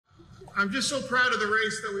I'm just so proud of the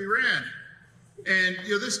race that we ran. And,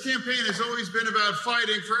 this campaign has always been about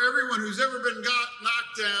fighting for everyone who's ever been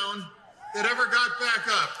knocked down that ever got back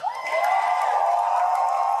up.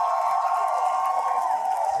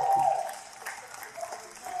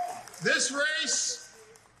 This race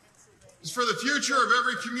is for the future of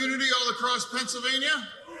every community all across Pennsylvania.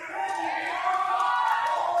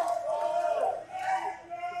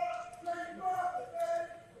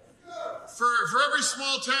 For every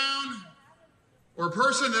small town or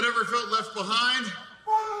person that ever felt left behind,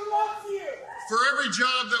 for every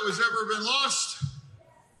job that was ever been lost,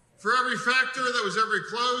 for every factory that was ever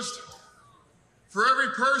closed, for every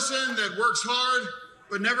person that works hard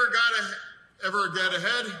but never ever get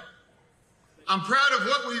ahead. I'm proud of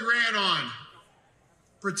what we ran on.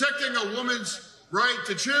 Protecting a woman's right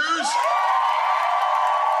to choose,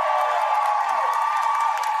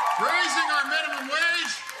 raising our minimum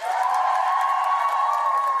wage,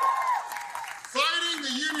 fighting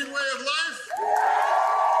the union way of life.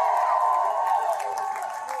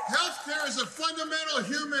 Healthcare is a fundamental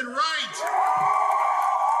human right.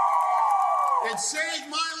 It saved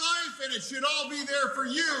my life, and it should all be there for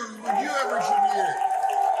you when you ever should need it.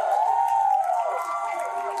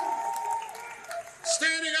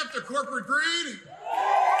 Standing up to corporate greed,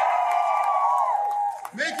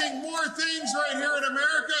 making more things right here in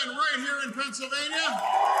America and right here in Pennsylvania,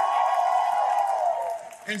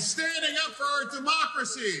 and standing up for our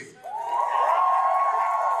democracy.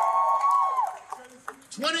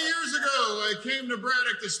 20 years ago, I came to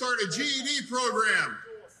Braddock to start a GED program,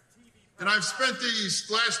 and I've spent these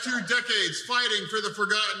last 2 decades fighting for the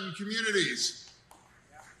forgotten communities,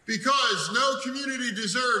 because no community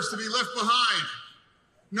deserves to be left behind.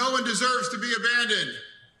 No one deserves to be abandoned,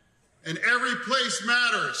 and every place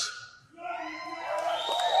matters.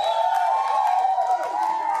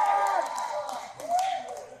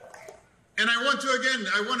 And I want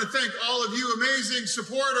to thank all of you amazing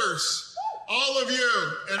supporters, all of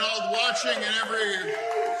you, and all watching and every.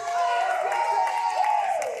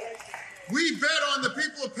 We bet on the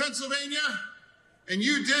people of Pennsylvania, and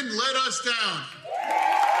you didn't let us down.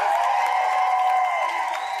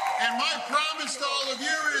 And my promise to all of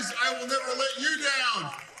you is I will never let you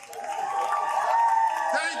down.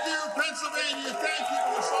 Thank you, Pennsylvania.